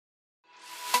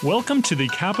Welcome to the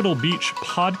Capitol Beach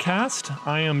podcast.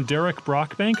 I am Derek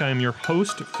Brockbank. I am your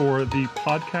host for the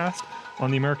podcast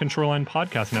on the American Shoreline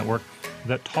Podcast Network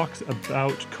that talks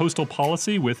about coastal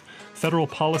policy with federal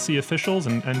policy officials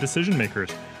and decision makers.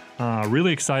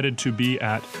 Really excited to be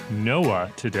at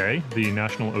NOAA today, the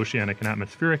National Oceanic and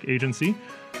Atmospheric Agency,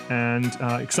 and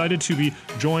excited to be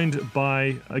joined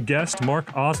by a guest,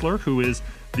 Mark Osler, who is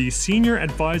the Senior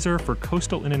Advisor for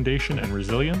Coastal Inundation and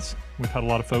Resilience. We've had a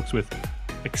lot of folks with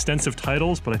extensive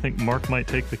titles, but I think Mark might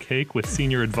take the cake with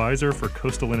Senior Advisor for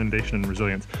Coastal Inundation and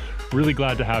Resilience. Really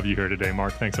glad to have you here today,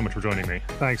 Mark. Thanks so much for joining me.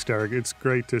 Thanks, Derek. It's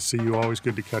great to see you. Always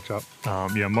good to catch up.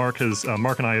 Mark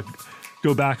and I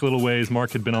go back a little ways.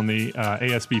 Mark had been on the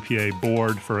ASBPA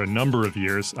board for a number of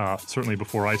years, certainly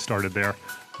before I started there,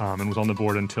 and was on the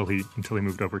board until he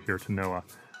moved over here to NOAA.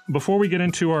 Before we get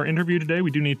into our interview today,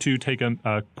 we do need to take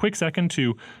a quick second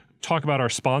to talk about our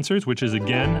sponsors, which is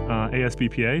again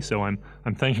ASBPA. So I'm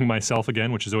thanking myself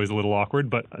again, which is always a little awkward.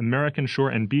 But American Shore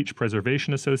and Beach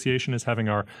Preservation Association is having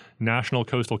our National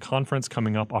Coastal Conference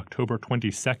coming up October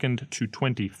 22nd to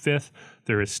 25th.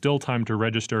 There is still time to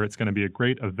register. It's going to be a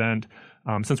great event.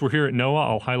 Since we're here at NOAA,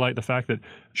 I'll highlight the fact that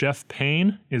Jeff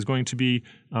Payne is going to be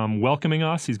welcoming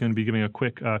us. He's going to be giving a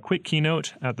quick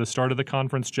keynote at the start of the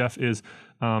conference. Jeff is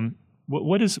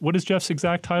What is Jeff's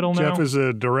exact title now? Jeff is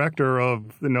a director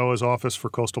of the NOAA's Office for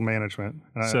Coastal Management.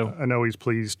 I know he's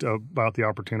pleased about the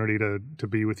opportunity to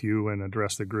be with you and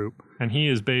address the group. And he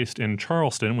is based in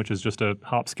Charleston, which is just a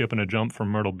hop, skip, and a jump from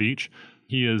Myrtle Beach.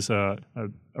 He is a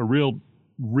real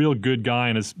good guy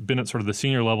and has been at sort of the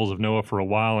senior levels of NOAA for a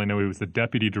while. I know he was the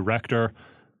deputy director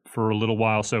for a little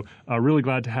while, so really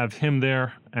glad to have him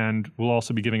there. And we'll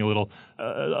also be giving a little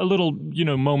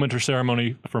moment or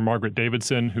ceremony for Margaret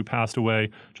Davidson, who passed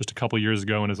away just a couple years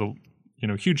ago and is a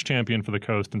huge champion for the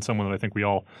coast and someone that I think we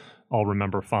all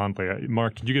remember fondly.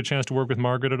 Mark, did you get a chance to work with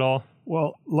Margaret at all?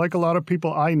 Well, like a lot of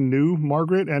people, I knew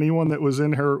Margaret. Anyone that was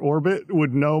in her orbit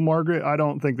would know Margaret. I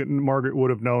don't think that Margaret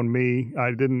would have known me. I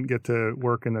didn't get to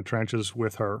work in the trenches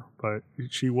with her, but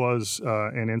she was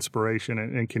an inspiration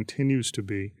and continues to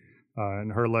be.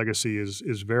 And her legacy is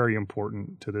very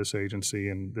important to this agency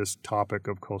and this topic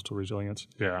of coastal resilience.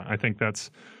 Yeah, I think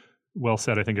that's well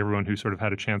said. I think everyone who sort of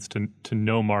had a chance to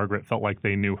know Margaret felt like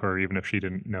they knew her, even if she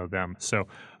didn't know them. So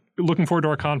looking forward to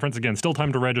our conference. Again, still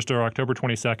time to register, October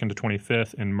 22nd to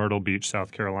 25th in Myrtle Beach,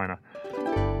 South Carolina.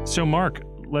 So Mark,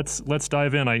 let's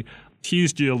dive in. I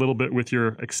teased you a little bit with your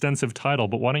extensive title,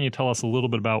 but why don't you tell us a little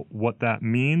bit about what that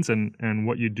means and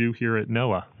what you do here at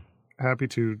NOAA? Happy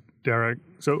to, Derek.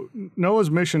 So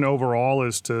NOAA's mission overall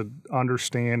is to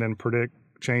understand and predict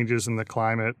changes in the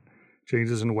climate,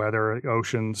 changes in weather,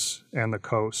 oceans, and the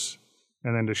coasts,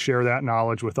 and then to share that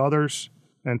knowledge with others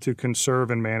and to conserve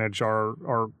and manage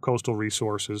our coastal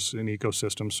resources and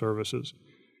ecosystem services.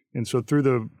 And so through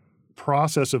the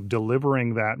process of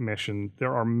delivering that mission,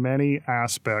 there are many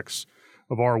aspects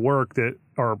of our work that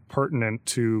are pertinent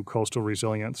to coastal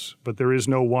resilience, but there is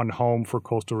no one home for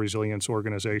coastal resilience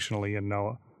organizationally in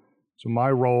NOAA. So my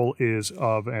role is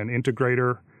of an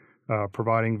integrator,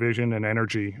 providing vision and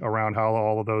energy around how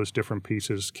all of those different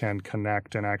pieces can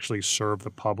connect and actually serve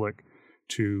the public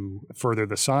to further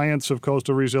the science of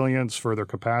coastal resilience, further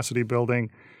capacity building,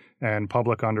 and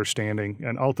public understanding,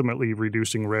 and ultimately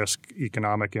reducing risk,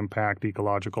 economic impact,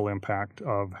 ecological impact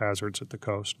of hazards at the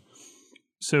coast.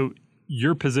 So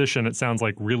your position, it sounds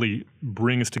like, really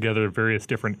brings together various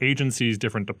different agencies,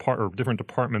 different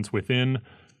departments within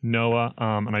NOAA,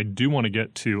 and I do want to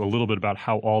get to a little bit about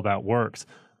how all that works.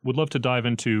 Would love to dive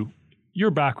into your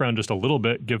background just a little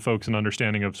bit, give folks an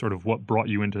understanding of sort of what brought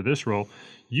you into this role.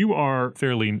 You are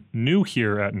fairly new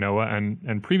here at NOAA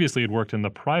and previously had worked in the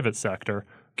private sector.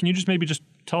 Can you just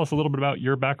tell us a little bit about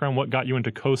your background, what got you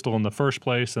into coastal in the first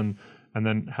place, and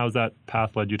then how's that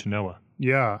path led you to NOAA?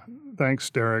 Yeah,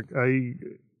 thanks, Derek.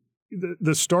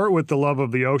 The start with the love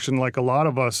of the ocean, like a lot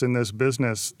of us in this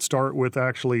business, start with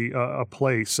actually a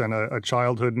place and a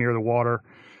childhood near the water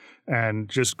and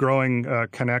just growing a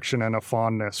connection and a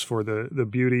fondness for the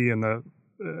beauty and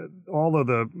all of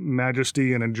the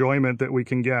majesty and enjoyment that we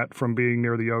can get from being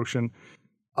near the ocean.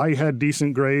 I had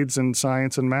decent grades in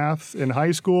science and math. In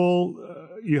high school,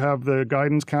 you have the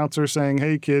guidance counselor saying,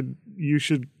 hey, kid, you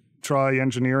should try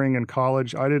engineering in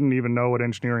college. I didn't even know what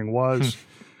engineering was,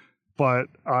 but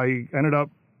I ended up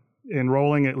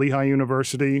enrolling at Lehigh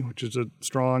University, which is a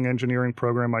strong engineering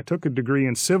program. I took a degree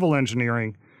in civil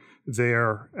engineering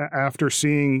there. After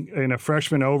seeing in a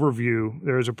freshman overview,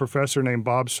 there's a professor named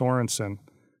Bob Sorensen,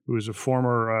 who is a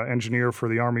former engineer for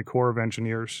the Army Corps of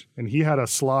Engineers, and he had a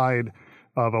slide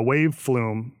of a wave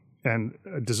flume and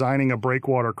designing a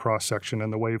breakwater cross-section in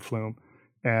the wave flume.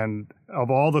 And of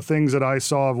all the things that I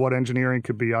saw of what engineering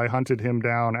could be, I hunted him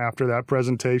down after that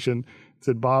presentation,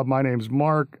 said, Bob, my name's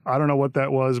Mark. I don't know what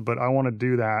that was, but I want to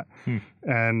do that.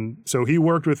 And so he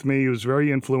worked with me. He was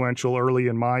very influential early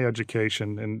in my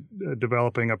education in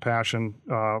developing a passion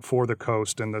for the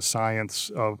coast and the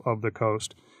science of the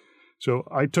coast. So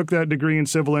I took that degree in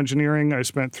civil engineering. I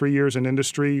spent 3 years in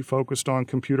industry, focused on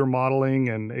computer modeling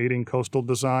and aiding coastal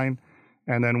design,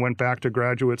 and then went back to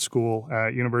graduate school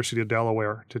at University of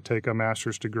Delaware to take a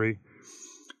master's degree.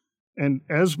 And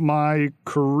as my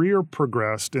career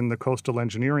progressed in the coastal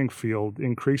engineering field,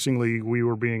 increasingly we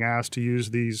were being asked to use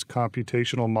these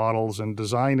computational models and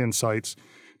design insights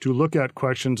to look at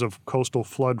questions of coastal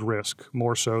flood risk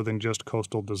more so than just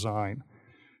coastal design.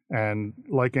 And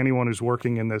like anyone who's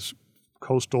working in this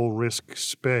coastal risk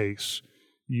space,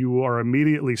 you are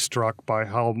immediately struck by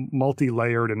how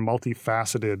multi-layered and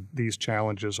multifaceted these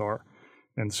challenges are.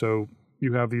 And so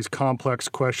you have these complex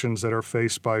questions that are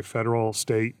faced by federal,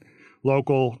 state,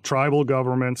 local, tribal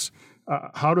governments.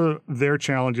 How do their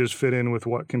challenges fit in with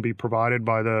what can be provided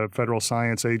by the federal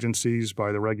science agencies,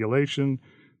 by the regulation,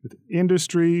 with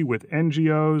industry, with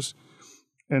NGOs?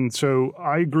 And so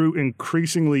I grew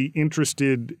increasingly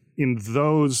interested in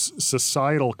those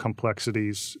societal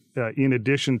complexities in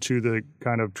addition to the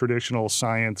kind of traditional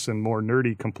science and more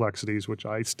nerdy complexities, which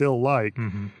I still like.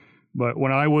 But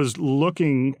when I was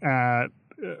looking at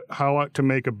how to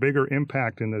make a bigger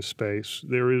impact in this space,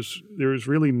 there is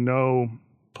really no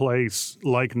place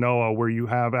like NOAA where you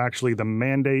have actually the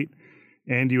mandate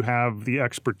and you have the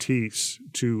expertise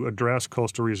to address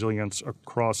coastal resilience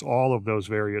across all of those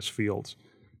various fields.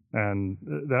 And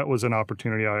that was an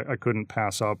opportunity I couldn't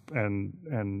pass up, and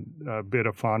bid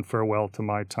a fond farewell to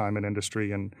my time in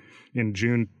industry, and in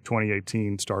June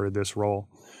 2018 started this role.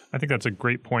 I think that's a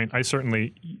great point. You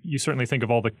certainly think of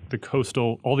all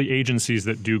the agencies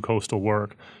that do coastal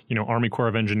work. You know, Army Corps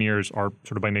of Engineers are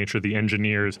sort of by nature the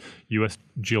engineers. U.S.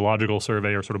 Geological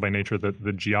Survey are sort of by nature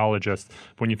the geologists.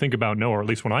 But when you think about NOAA, or at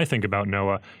least when I think about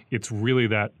NOAA, it's really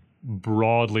that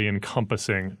broadly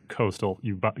encompassing coastal.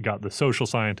 You've got the social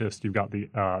scientists, you've got the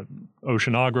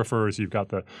oceanographers, you've got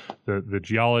the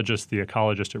geologists, the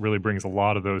ecologists. It really brings a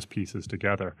lot of those pieces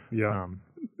together. Yeah.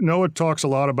 NOAA talks a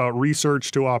lot about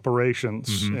research to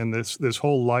operations and this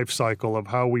whole life cycle of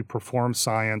how we perform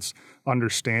science,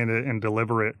 understand it, and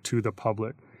deliver it to the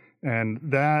public. And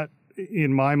that,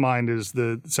 in my mind, is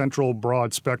the central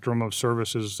broad spectrum of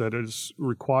services that is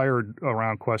required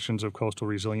around questions of coastal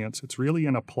resilience. It's really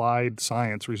an applied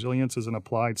science. Resilience is an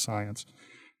applied science.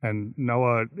 And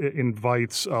NOAA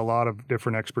invites a lot of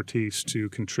different expertise to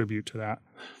contribute to that.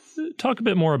 Talk a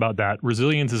bit more about that.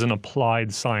 Resilience is an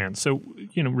applied science. So,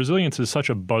 you know, resilience is such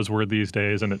a buzzword these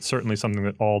days, and it's certainly something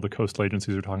that all the coastal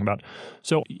agencies are talking about.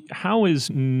 So how is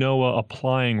NOAA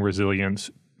applying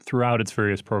resilience throughout its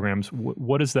various programs?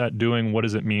 What is that doing? What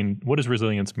does it mean? What does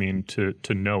resilience mean to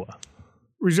NOAA?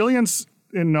 Resilience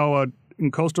in NOAA,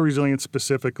 in coastal resilience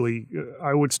specifically,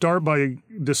 I would start by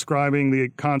describing the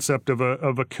concept of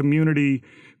a community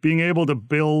being able to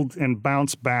build and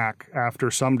bounce back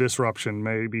after some disruption,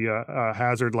 maybe a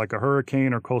hazard like a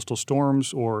hurricane or coastal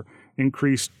storms, or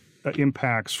increased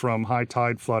impacts from high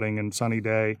tide flooding and sunny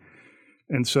day.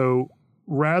 And so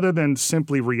rather than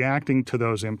simply reacting to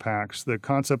those impacts, the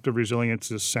concept of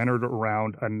resilience is centered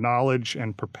around a knowledge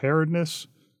and preparedness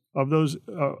of those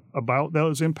about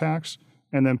those impacts,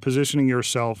 and then positioning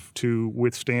yourself to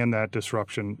withstand that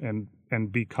disruption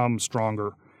and become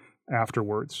stronger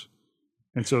afterwards.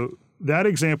 And so that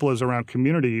example is around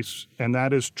communities, and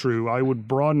that is true. I would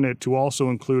broaden it to also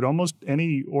include almost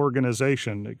any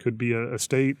organization. It could be a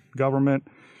state government,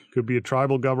 could be a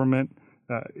tribal government.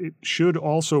 It should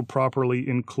also properly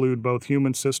include both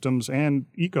human systems and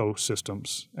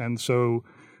ecosystems. And so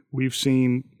we've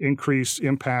seen increased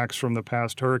impacts from the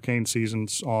past hurricane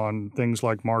seasons on things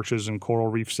like marshes and coral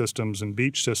reef systems and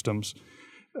beach systems.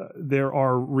 There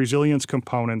are resilience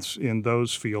components in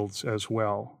those fields as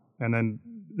well. And then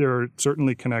there are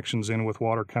certainly connections in with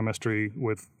water chemistry,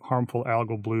 with harmful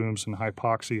algal blooms and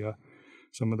hypoxia,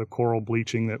 some of the coral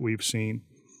bleaching that we've seen.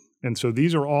 And so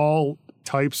these are all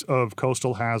types of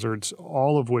coastal hazards,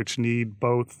 all of which need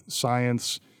both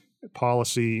science,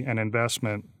 policy, and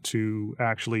investment to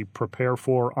actually prepare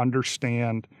for,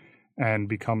 understand, and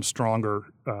become stronger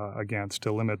against,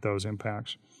 to limit those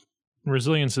impacts.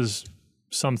 Resilience is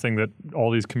something that all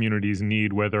these communities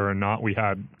need, whether or not we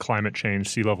had climate change,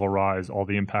 sea level rise, all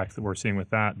the impacts that we're seeing with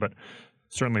that. But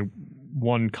certainly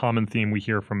one common theme we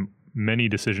hear from many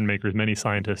decision makers, many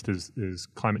scientists, is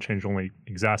climate change only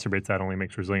exacerbates that, only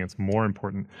makes resilience more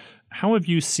important. How have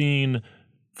you seen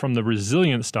from the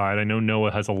resilience side, I know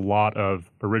NOAA has a lot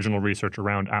of original research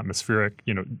around atmospheric,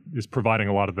 is providing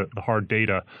a lot of the hard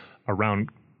data around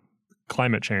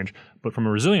climate change. But from a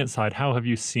resilience side, how have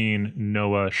you seen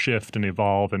NOAA shift and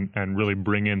evolve and really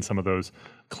bring in some of those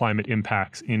climate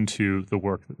impacts into the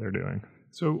work that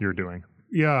you're doing?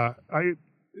 Yeah,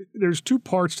 there's two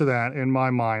parts to that in my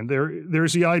mind.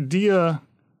 There's the idea,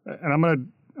 and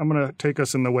I'm gonna take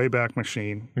us in the Wayback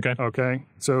Machine. Okay.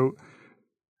 So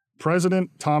President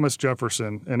Thomas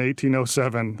Jefferson in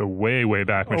 1807, the way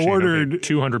back machine, ordered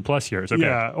 200 plus years. Okay.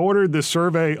 Yeah, ordered the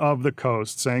survey of the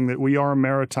coast, saying that we are a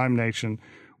maritime nation.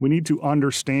 We need to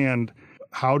understand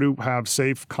how to have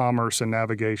safe commerce and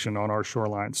navigation on our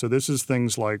shoreline. So this is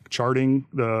things like charting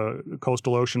the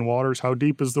coastal ocean waters. How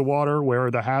deep is the water? Where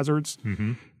are the hazards?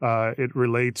 Mm-hmm. It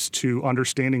relates to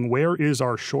understanding where is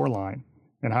our shoreline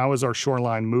and how is our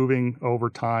shoreline moving over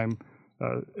time,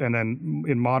 and then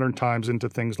in modern times into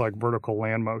things like vertical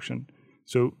land motion.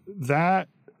 So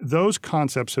those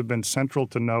concepts have been central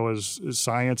to NOAA's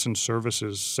science and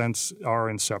services since our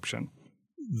inception.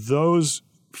 Those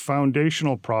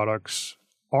foundational products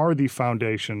are the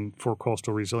foundation for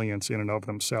coastal resilience in and of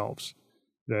themselves.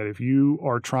 That if you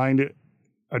are trying to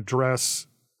address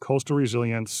coastal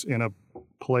resilience in a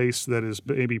place that is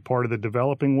maybe part of the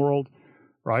developing world,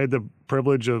 I had the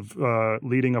privilege of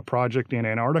leading a project in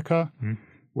Antarctica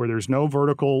where there's no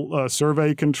vertical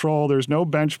survey control, there's no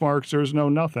benchmarks, there's no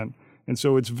nothing. And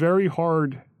so it's very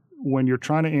hard when you're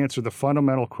trying to answer the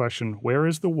fundamental question, where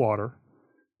is the water?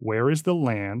 Where is the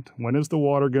land? When is the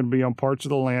water going to be on parts of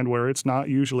the land where it's not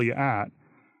usually at?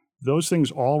 Those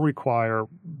things all require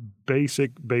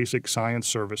basic science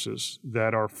services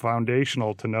that are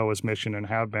foundational to NOAA's mission and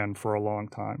have been for a long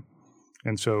time.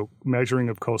 And so measuring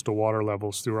of coastal water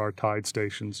levels through our tide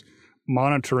stations,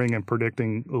 monitoring and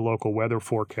predicting the local weather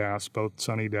forecasts, both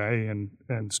sunny day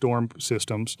and storm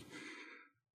systems.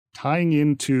 Tying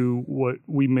into what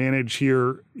we manage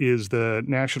here is the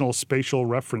National Spatial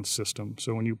Reference System.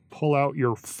 So when you pull out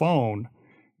your phone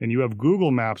and you have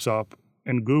Google Maps up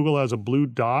and Google has a blue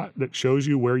dot that shows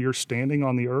you where you're standing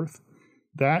on the Earth,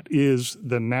 that is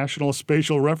the National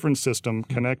Spatial Reference System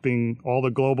connecting all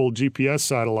the global GPS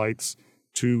satellites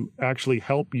to actually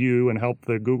help you and help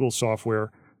the Google software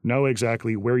know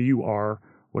exactly where you are,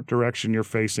 what direction you're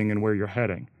facing, and where you're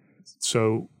heading.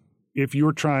 So if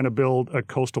you're trying to build a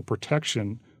coastal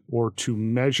protection or to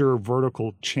measure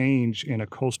vertical change in a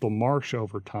coastal marsh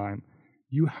over time,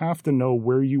 you have to know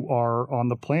where you are on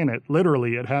the planet.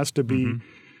 Literally, it has to be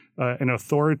an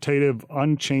authoritative,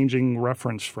 unchanging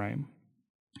reference frame.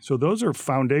 So those are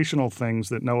foundational things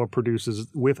that NOAA produces,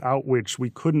 without which we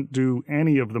couldn't do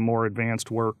any of the more advanced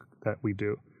work that we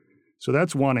do. So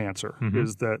that's one answer,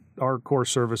 is that our core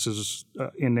services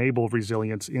enable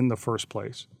resilience in the first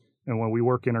place. And when we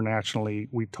work internationally,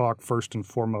 we talk first and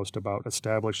foremost about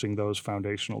establishing those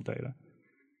foundational data.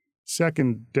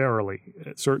 Secondarily,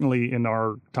 certainly in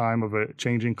our time of a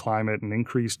changing climate and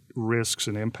increased risks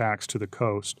and impacts to the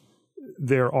coast,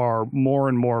 there are more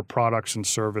and more products and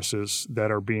services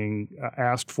that are being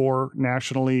asked for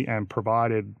nationally and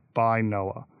provided by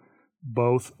NOAA,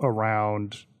 both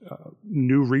around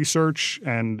new research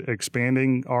and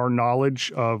expanding our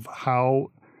knowledge of how,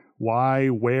 why,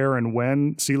 where, and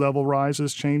when sea level rise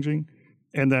is changing,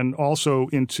 and then also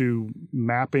into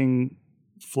mapping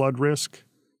flood risk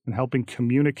and helping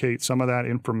communicate some of that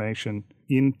information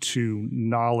into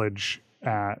knowledge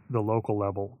at the local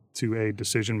level to aid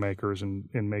decision makers in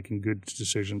making good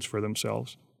decisions for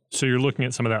themselves. So you're looking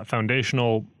at some of that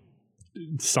foundational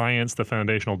science, the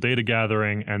foundational data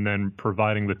gathering, and then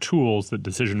providing the tools that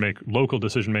local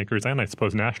decision makers, and I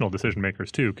suppose national decision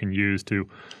makers too, can use to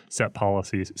set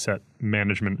policies, set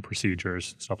management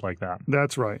procedures, stuff like that.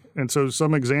 That's right. And so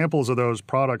some examples of those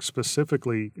products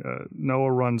specifically,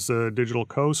 NOAA runs the Digital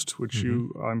Coast, which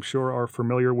you, I'm sure, are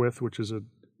familiar with, which is an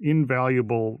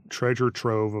invaluable treasure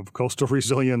trove of coastal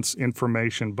resilience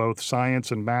information, both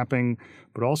science and mapping,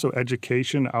 but also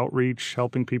education, outreach,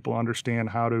 helping people understand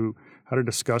how to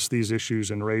discuss these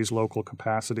issues and raise local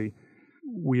capacity.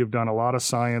 We have done a lot of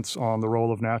science on the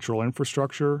role of natural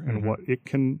infrastructure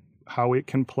and how it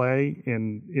can play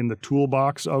in the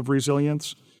toolbox of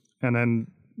resilience. And then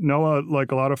NOAA,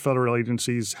 like a lot of federal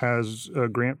agencies, has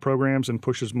grant programs and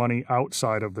pushes money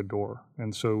outside of the door.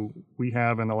 And so we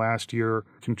have in the last year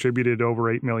contributed over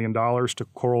 $8 million to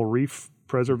coral reef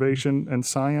preservation and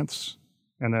science.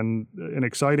 And then an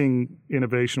exciting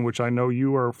innovation, which I know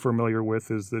you are familiar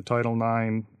with, is the Title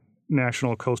IX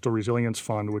National Coastal Resilience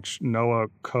Fund, which NOAA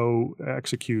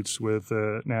co-executes with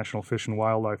the National Fish and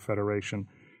Wildlife Federation.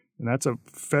 And that's a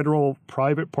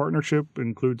federal-private partnership,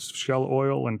 includes Shell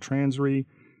Oil and Transre,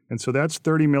 And so that's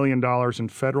 $30 million in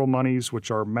federal monies, which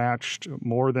are matched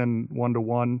more than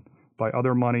 1-to-1 by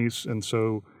other monies. And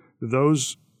so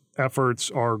those efforts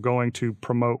are going to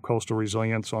promote coastal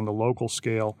resilience on the local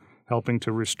scale, helping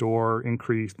to restore,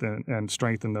 increase, and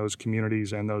strengthen those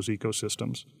communities and those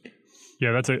ecosystems.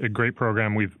 Yeah, that's a great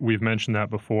program. We've mentioned that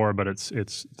before, but it's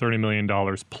 $30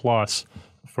 million plus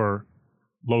for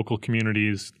local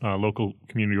communities, local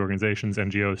community organizations,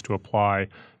 NGOs to apply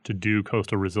to do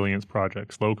coastal resilience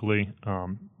projects locally.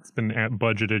 It's been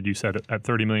budgeted, you said, at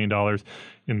 $30 million.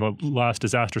 In the last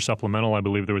disaster supplemental, I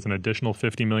believe there was an additional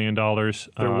 $50 million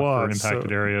for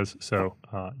impacted areas. So,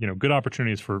 good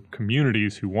opportunities for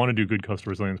communities who want to do good coastal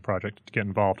resilience projects to get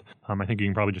involved. I think you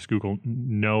can probably just Google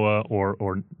NOAA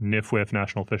or NIFWF,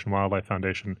 National Fish and Wildlife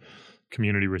Foundation,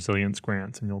 community resilience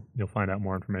grants, and you'll find out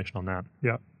more information on that.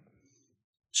 Yeah.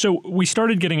 So we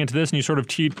started getting into this, and you sort of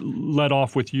led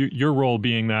off with your role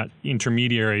being that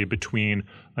intermediary between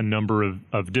a number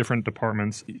of different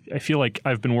departments. I feel like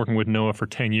I've been working with NOAA for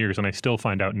 10 years, and I still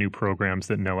find out new programs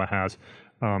that NOAA has.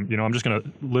 I'm just going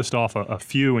to list off a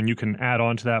few, and you can add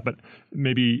on to that. But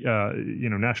maybe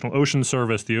National Ocean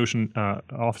Service, the Ocean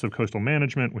Office of Coastal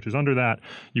Management, which is under that.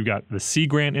 You've got the Sea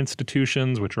Grant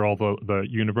institutions, which are all the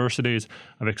universities.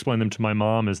 I've explained them to my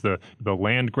mom as the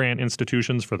land grant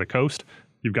institutions for the coast.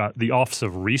 You've got the Office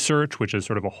of Research, which is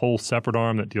sort of a whole separate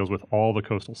arm that deals with all the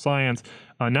coastal science.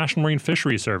 National Marine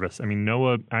Fisheries Service. I mean,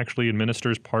 NOAA actually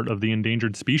administers part of the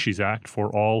Endangered Species Act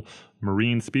for all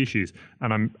marine species,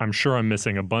 and I'm sure I'm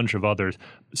missing a bunch of others.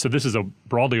 So this is a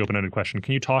broadly open-ended question.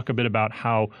 Can you talk a bit about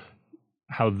how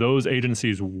those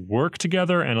agencies work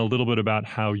together, and a little bit about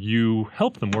how you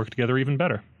help them work together even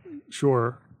better?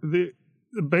 Sure. The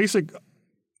basic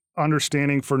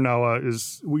understanding for NOAA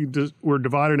is we're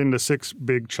divided into 6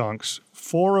 big chunks.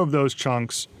 4 of those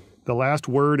chunks, the last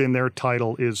word in their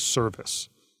title is service.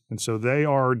 And so they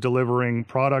are delivering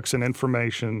products and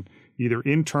information either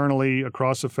internally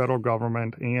across the federal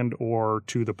government and or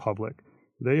to the public.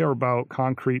 They are about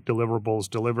concrete deliverables,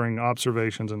 delivering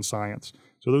observations and science.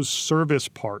 So those service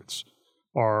parts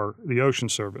are the Ocean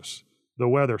Service, the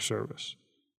Weather Service,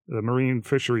 the Marine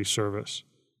Fisheries Service,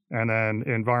 and then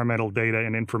Environmental Data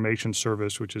and Information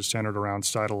Service, which is centered around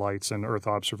satellites and Earth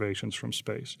observations from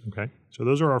space. Okay. So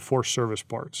those are our 4 service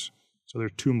parts. So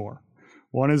there's 2 more.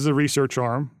 One is the research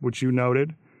arm, which you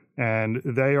noted, and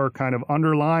they are kind of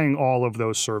underlying all of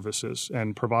those services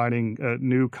and providing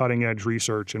new cutting-edge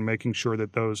research and making sure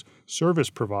that those service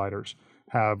providers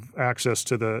have access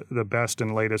to the best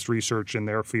and latest research in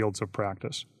their fields of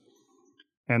practice.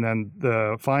 And then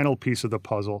the final piece of the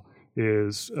puzzle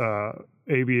is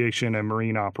aviation and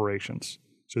marine operations.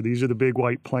 So these are the big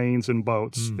white planes and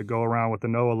boats that go around with the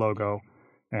NOAA logo.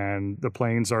 And the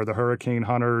planes are the hurricane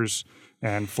hunters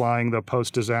and flying the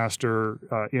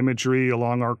post-disaster imagery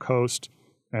along our coast.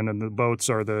 And then the boats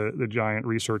are the giant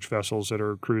research vessels that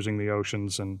are cruising the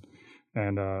oceans and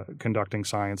conducting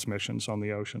science missions on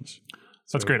the oceans.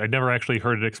 That's great. I'd never actually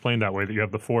heard it explained that way, that you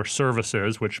have the 4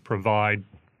 services which provide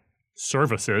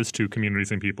services to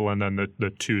communities and people, and then the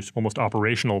 2 almost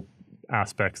operational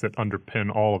aspects that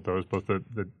underpin all of those, both the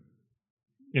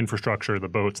infrastructure, the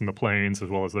boats and the planes, as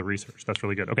well as the research. That's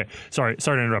really good. Okay, sorry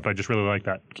to interrupt. I just really like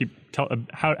that.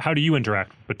 How do you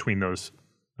interact between those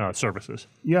services?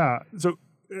 Yeah, so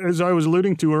as I was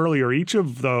alluding to earlier, each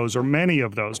of those, or many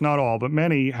of those, not all, but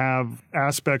many, have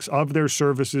aspects of their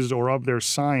services or of their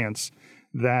science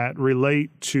that relate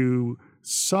to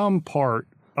some part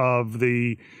of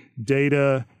the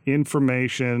data,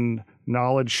 information,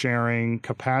 knowledge sharing,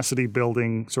 capacity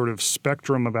building sort of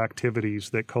spectrum of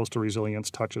activities that coastal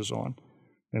resilience touches on.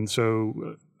 And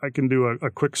so I can do a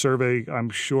quick survey. I'm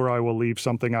sure I will leave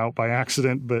something out by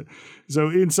accident. But so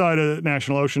inside of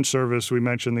National Ocean Service, we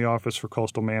mentioned the Office for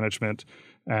Coastal Management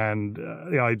and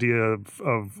the idea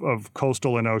of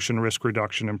coastal and ocean risk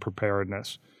reduction and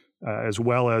preparedness, as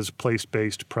well as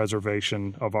place-based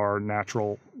preservation of our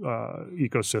natural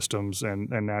ecosystems and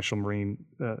national marine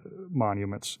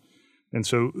monuments. And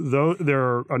so there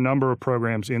are a number of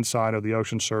programs inside of the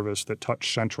Ocean Service that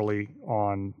touch centrally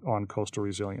on coastal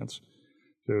resilience.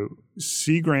 So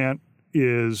Sea Grant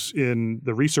is in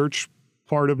the research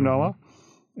part of NOAA.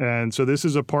 And so this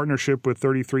is a partnership with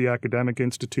 33 academic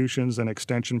institutions and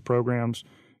extension programs.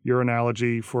 Your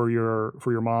analogy for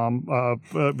your mom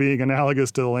being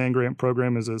analogous to the land grant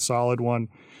program is a solid one.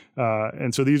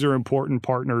 And so these are important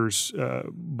partners,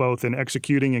 both in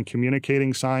executing and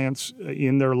communicating science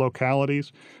in their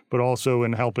localities, but also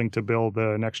in helping to build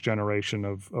the next generation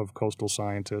of coastal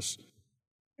scientists.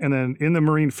 And then in the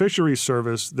Marine Fisheries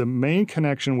Service, the main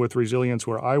connection with resilience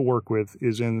where I work with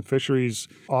is in the Fisheries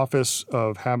Office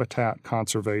of Habitat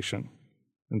Conservation.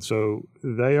 And so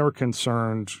they are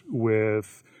concerned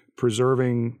with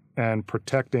preserving and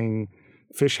protecting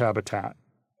fish habitat.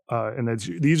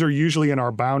 These are usually in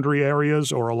our boundary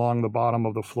areas or along the bottom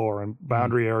of the floor. And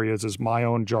boundary areas is my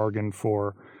own jargon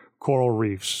for coral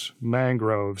reefs,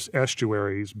 mangroves,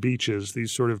 estuaries, beaches,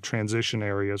 these sort of transition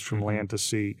areas from land to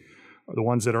sea. The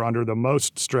ones that are under the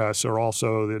most stress are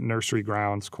also the nursery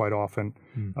grounds quite often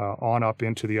on up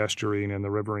into the estuarine and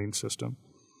the riverine system.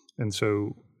 And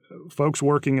so folks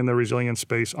working in the resilience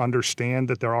space understand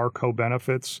that there are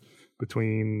co-benefits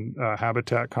between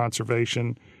habitat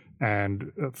conservation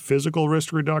and physical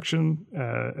risk reduction,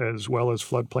 as well as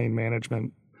floodplain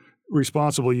management,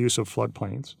 responsible use of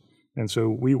floodplains. And so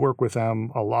we work with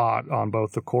them a lot on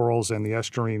both the corals and the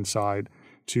estuarine side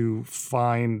to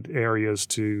find areas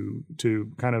to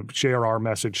kind of share our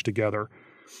message together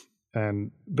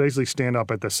and basically stand up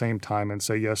at the same time and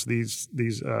say, yes, these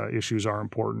issues are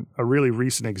important. A really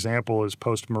recent example is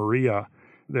post-Maria.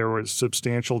 There was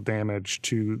substantial damage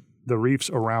to the reefs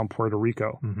around Puerto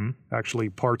Rico, actually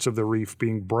parts of the reef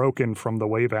being broken from the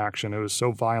wave action. It was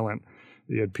so violent.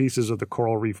 You had pieces of the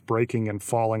coral reef breaking and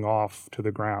falling off to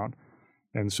the ground.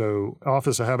 And so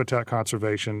Office of Habitat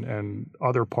Conservation and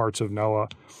other parts of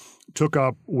NOAA took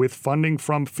up with funding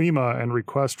from FEMA and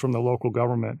requests from the local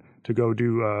government to go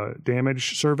do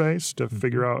damage surveys to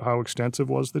figure out how extensive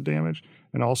was the damage,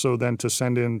 and also then to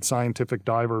send in scientific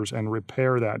divers and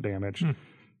repair that damage,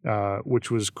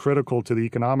 which was critical to the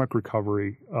economic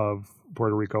recovery of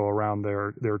Puerto Rico around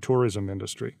their tourism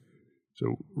industry.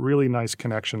 So really nice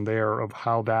connection there of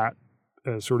how that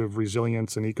sort of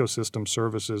resilience and ecosystem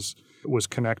services was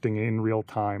connecting in real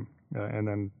time, and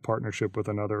then partnership with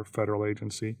another federal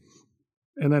agency.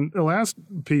 And then the last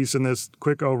piece in this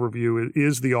quick overview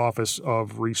is the Office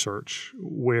of Research,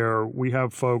 where we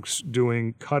have folks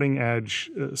doing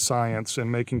cutting-edge science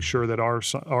and making sure that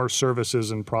our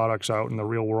services and products out in the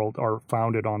real world are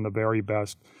founded on the very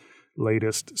best,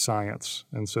 latest science.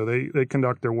 And so they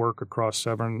conduct their work across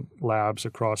 7 labs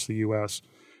across the U.S.,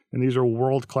 and these are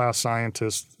world-class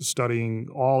scientists studying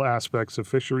all aspects of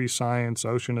fisheries science,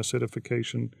 ocean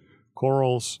acidification,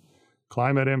 corals,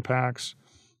 climate impacts.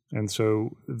 And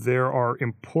so there is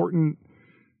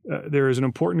an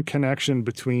important connection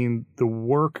between the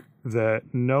work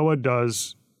that NOAA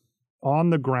does on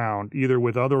the ground, either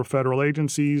with other federal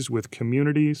agencies, with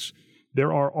communities.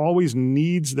 There are always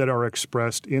needs that are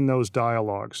expressed in those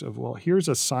dialogues of, well, here's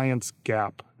a science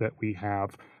gap that we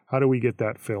have. How do we get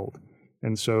that filled?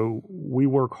 And so we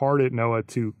work hard at NOAA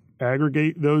to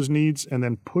aggregate those needs and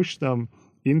then push them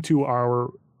into our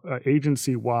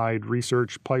agency-wide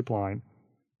research pipeline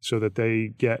so that they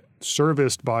get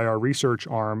serviced by our research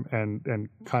arm and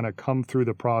kind of come through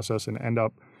the process and end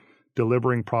up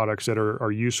delivering products that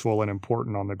are useful and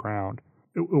important on the ground.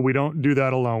 We don't do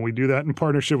that alone. We do that in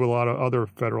partnership with a lot of other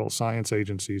federal science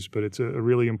agencies, but it's a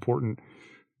really important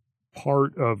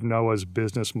part of NOAA's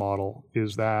business model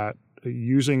is that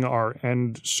using our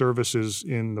end services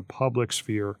in the public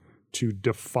sphere to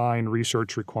define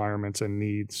research requirements and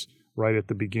needs right at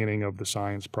the beginning of the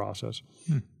science process.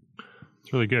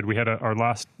 It's really good. We had our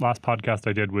last podcast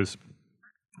I did was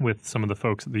with some of the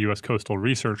folks at the U.S. Coastal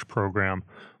Research Program,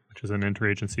 which is an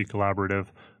interagency collaborative.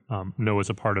 NOAA's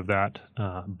a part of that,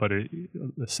 but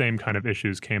the same kind of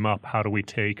issues came up. How do we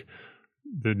take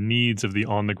the needs of the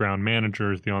on-the-ground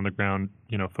managers, the on-the-ground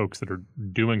folks that are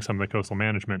doing some of the coastal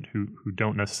management who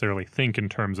don't necessarily think in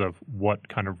terms of what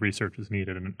kind of research is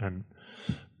needed and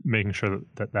making sure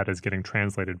that is getting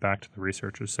translated back to the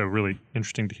researchers. So really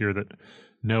interesting to hear that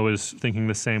NOAA's thinking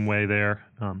the same way there.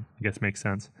 I guess makes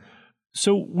sense.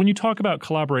 So when you talk about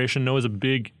collaboration, NOAA's a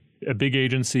big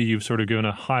agency. You've sort of given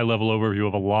a high-level overview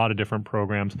of a lot of different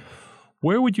programs.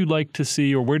 Where would you like to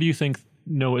see, or where do you think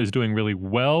NOAA is doing really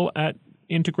well at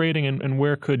integrating, and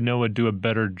where could NOAA do a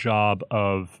better job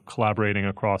of collaborating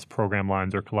across program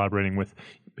lines or collaborating with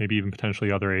maybe even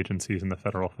potentially other agencies in the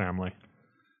federal family?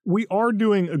 We are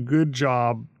doing a good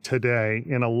job today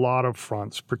in a lot of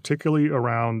fronts, particularly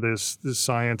around this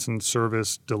science and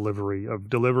service delivery, of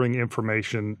delivering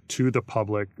information to the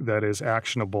public that is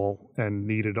actionable and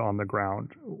needed on the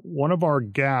ground. One of our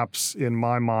gaps, in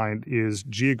my mind, is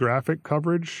geographic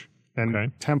coverage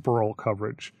and temporal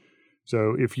coverage.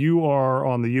 So if you are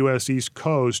on the U.S. East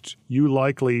Coast, you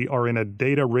likely are in a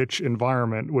data-rich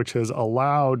environment, which has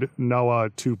allowed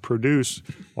NOAA to produce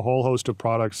a whole host of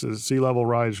products. As Sea Level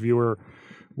Rise Viewer,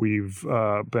 we've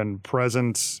been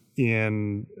present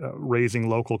in raising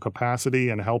local capacity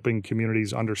and helping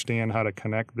communities understand how to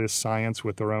connect this science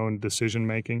with their own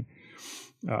decision-making.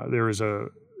 There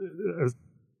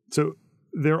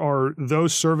are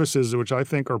those services which I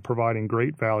think are providing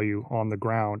great value on the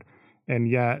ground. and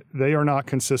yet they are not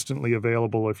consistently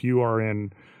available if you are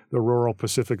in the rural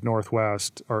Pacific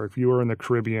Northwest, or if you are in the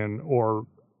Caribbean, or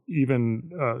even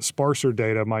sparser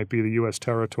data might be the U.S.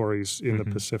 territories in the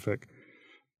Pacific.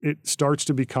 It starts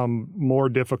to become more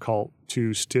difficult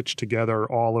to stitch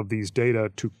together all of these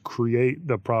data to create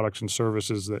the products and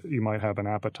services that you might have an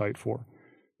appetite for.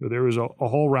 So there was a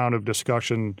whole round of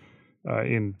discussion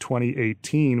in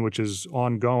 2018, which is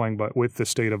ongoing, but with the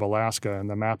state of Alaska and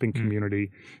the mapping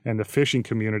community and the fishing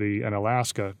community in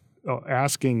Alaska,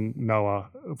 asking NOAA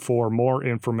for more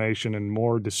information and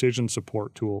more decision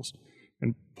support tools.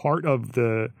 And part of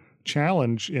the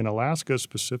challenge in Alaska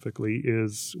specifically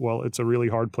is, well, it's a really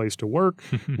hard place to work.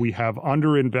 We have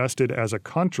underinvested as a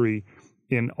country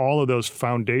in all of those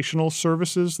foundational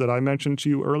services that I mentioned to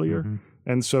you earlier.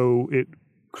 And so it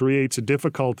creates a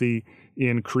difficulty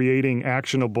in creating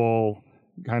actionable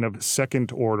kind of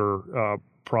second order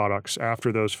products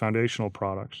after those foundational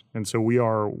products. And so we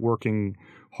are working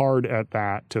hard at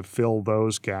that to fill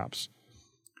those gaps.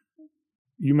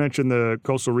 You mentioned the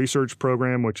Coastal Research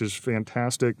Program, which is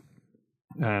fantastic.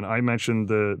 And I mentioned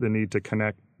the need to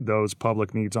connect those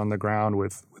public needs on the ground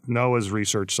with NOAA's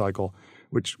research cycle,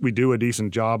 which we do a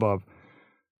decent job of.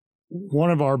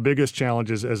 One of our biggest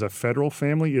challenges as a federal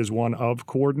family is one of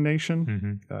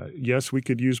coordination. Yes, we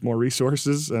could use more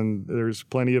resources, and there's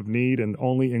plenty of need and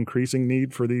only increasing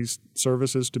need for these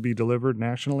services to be delivered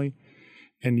nationally.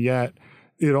 And yet,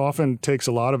 it often takes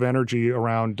a lot of energy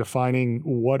around defining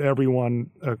what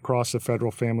everyone across the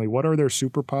federal family, what are their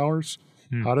superpowers?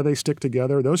 How do they stick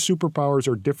together? Those superpowers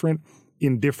are different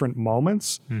in different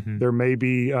moments. There may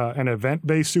be an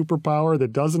event-based superpower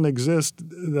that doesn't exist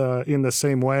in the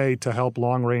same way to help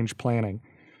long-range planning.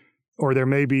 Or there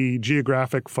may be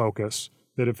geographic focus,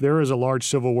 that if there is a large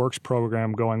civil works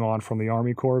program going on from the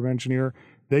Army Corps of Engineers,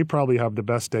 they probably have the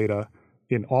best data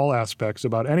in all aspects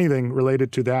about anything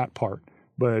related to that part.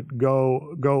 But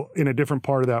go in a different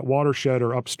part of that watershed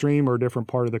or upstream or a different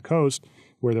part of the coast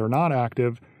where they're not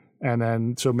active, and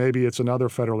then so maybe it's another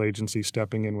federal agency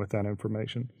stepping in with that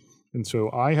information. And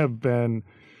so I have been,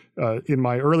 in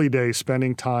my early days,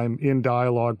 spending time in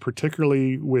dialogue,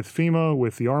 particularly with FEMA,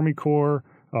 with the Army Corps,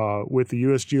 with the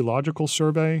U.S. Geological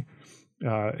Survey,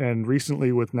 and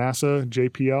recently with NASA,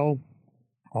 JPL,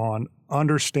 on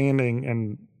understanding,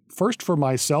 and first for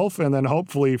myself and then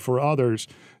hopefully for others,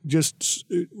 just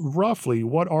roughly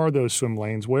what are those swim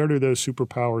lanes? Where do those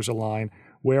superpowers align?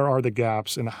 Where are the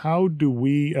gaps? And how do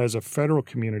we as a federal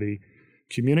community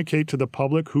communicate to the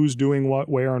public who's doing what,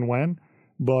 where, and when,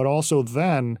 but also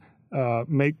then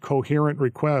make coherent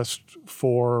requests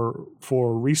for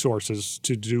resources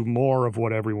to do more of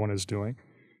what everyone is doing?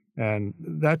 And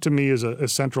that to me is a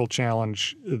central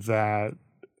challenge that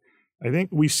I think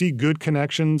we see good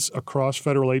connections across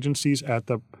federal agencies at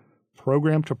the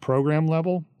program to program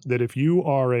level, that if you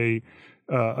are a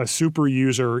super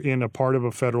user in a part of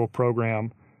a federal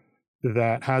program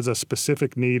that has a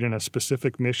specific need and a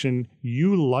specific mission,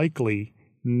 you likely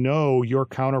know your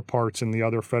counterparts in the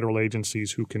other federal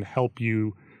agencies who can help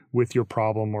you with your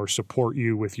problem or support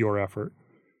you with your effort.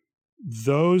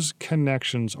 Those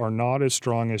connections are not as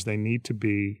strong as they need to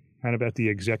be kind of at the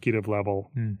executive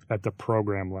level, at the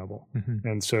program level.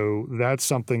 And so that's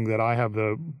something that I have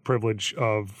the privilege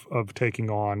of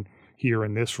taking on here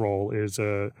in this role, is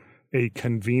a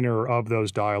convener of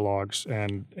those dialogues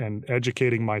and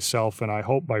educating myself, and I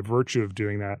hope by virtue of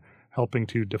doing that, helping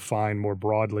to define more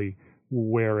broadly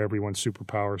where everyone's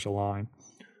superpowers align.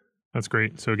 That's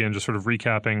great. So again, just sort of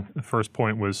recapping, the first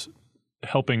point was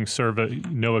helping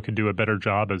NOAA could do a better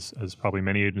job, as probably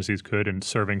many agencies could, in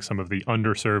serving some of the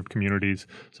underserved communities,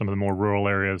 some of the more rural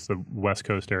areas, the West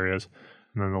Coast areas.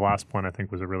 And then the last point I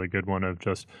think was a really good one of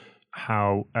just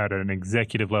how at an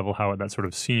executive level, how at that sort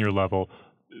of senior level,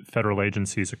 federal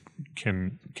agencies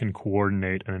can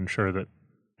coordinate and ensure that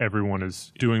everyone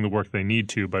is doing the work they need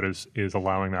to, but is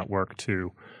allowing that work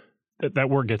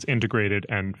gets integrated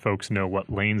and folks know what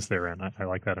lanes they're in. I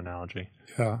like that analogy.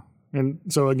 Yeah. And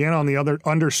so again, on the other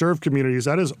underserved communities,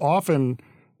 that is often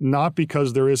not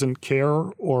because there isn't care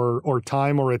or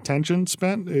time or attention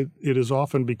spent. It is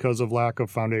often because of lack of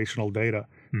foundational data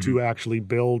to actually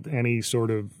build any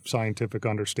sort of scientific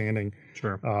understanding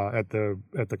at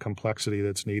the complexity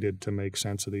that's needed to make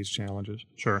sense of these challenges.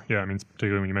 Sure. Yeah. I mean,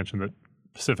 particularly when you mentioned that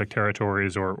Pacific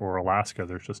territories or Alaska,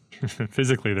 there's just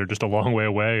physically they're just a long way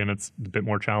away, and it's a bit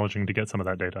more challenging to get some of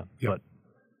that data. Yep. But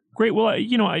Great. Well,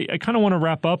 I kind of want to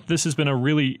wrap up. This has been a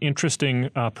really interesting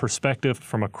perspective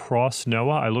from across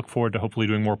NOAA. I look forward to hopefully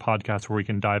doing more podcasts where we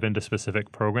can dive into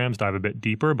specific programs, dive a bit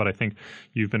deeper. But I think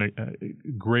you've been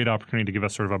a great opportunity to give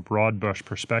us sort of a broad brush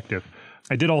perspective.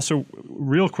 I did also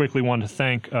real quickly want to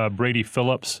thank Brady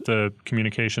Phillips, the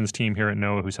communications team here at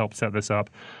NOAA, who's helped set this up.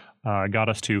 Got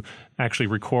us to actually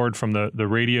record from the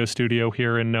radio studio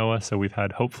here in NOAA. So we've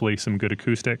had hopefully some good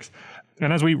acoustics.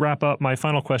 And as we wrap up, my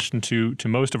final question to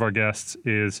most of our guests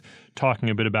is talking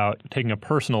a bit about taking a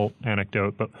personal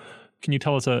anecdote. But can you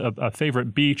tell us a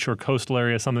favorite beach or coastal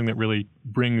area, something that really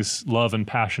brings love and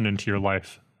passion into your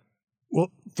life?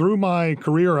 Well, through my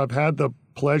career, I've had the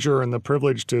pleasure and the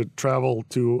privilege to travel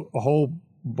to a whole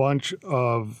bunch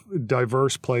of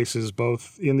diverse places,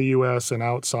 both in the U.S. and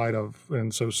outside of.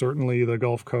 And so certainly the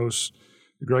Gulf Coast,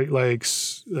 the Great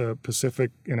Lakes,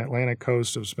 Pacific and Atlantic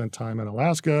coast. I've spent time in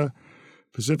Alaska,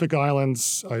 Pacific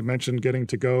Islands. I mentioned getting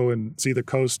to go and see the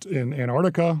coast in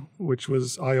Antarctica, which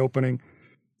was eye-opening.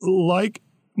 Like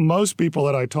most people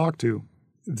that I talk to,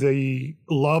 the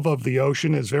love of the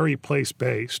ocean is very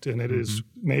place-based, and it is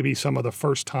maybe some of the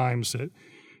first times that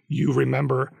you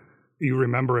remember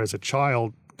as a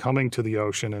child coming to the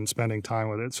ocean and spending time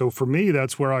with it. So for me,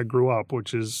 that's where I grew up,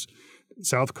 which is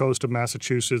south coast of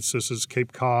Massachusetts. This is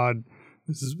Cape Cod.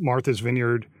 This is Martha's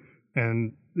Vineyard.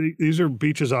 And these are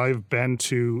beaches I've been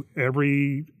to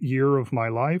every year of my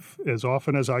life, as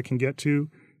often as I can get to.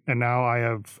 And now I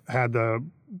have had the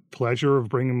pleasure of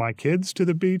bringing my kids to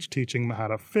the beach, teaching them how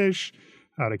to fish,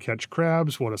 how to catch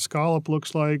crabs, what a scallop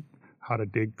looks like, how to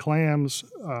dig clams.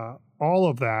 All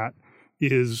of that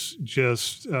is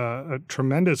just a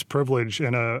tremendous privilege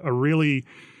and a really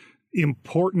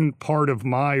important part of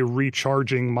my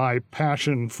recharging my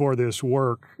passion for this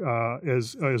work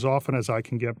as often as I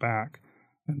can get back.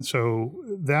 And so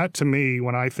that, to me,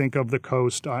 when I think of the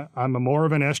coast, I'm more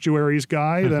of an estuaries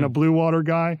guy than a blue water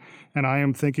guy, and I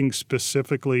am thinking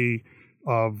specifically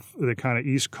of the kind of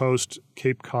East Coast,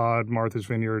 Cape Cod, Martha's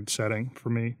Vineyard setting for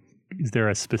me. Is there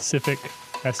a specific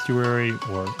estuary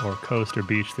or coast or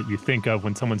beach that you think of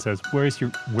when someone says, "Where's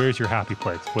your happy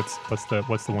place"? What's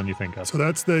the one you think of? So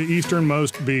that's the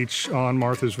easternmost beach on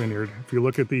Martha's Vineyard. If you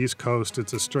look at the East Coast,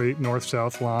 it's a straight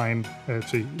north-south line.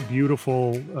 It's a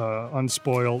beautiful,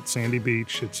 unspoiled sandy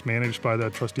beach. It's managed by the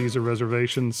trustees of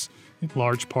reservations, in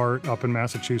large part up in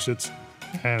Massachusetts,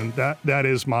 and that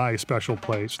is my special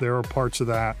place. There are parts of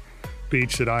that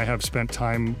beach that I have spent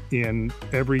time in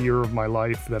every year of my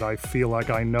life that I feel like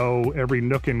I know every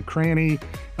nook and cranny.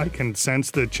 I can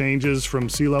sense the changes from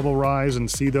sea level rise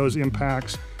and see those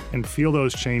impacts and feel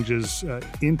those changes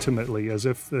intimately, as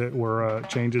if it were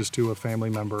changes to a family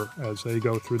member as they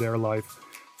go through their life.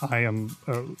 I am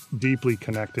deeply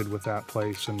connected with that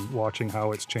place and watching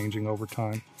how it's changing over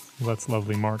time. Well, that's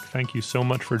lovely, Mark. Thank you so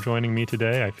much for joining me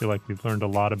today. I feel like we've learned a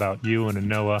lot about you and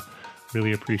NOAA.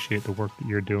 Really appreciate the work that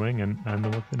you're doing and the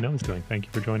work that NOAA's doing. Thank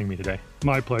you for joining me today.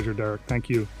 My pleasure, Derek. Thank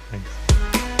you.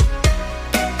 Thanks.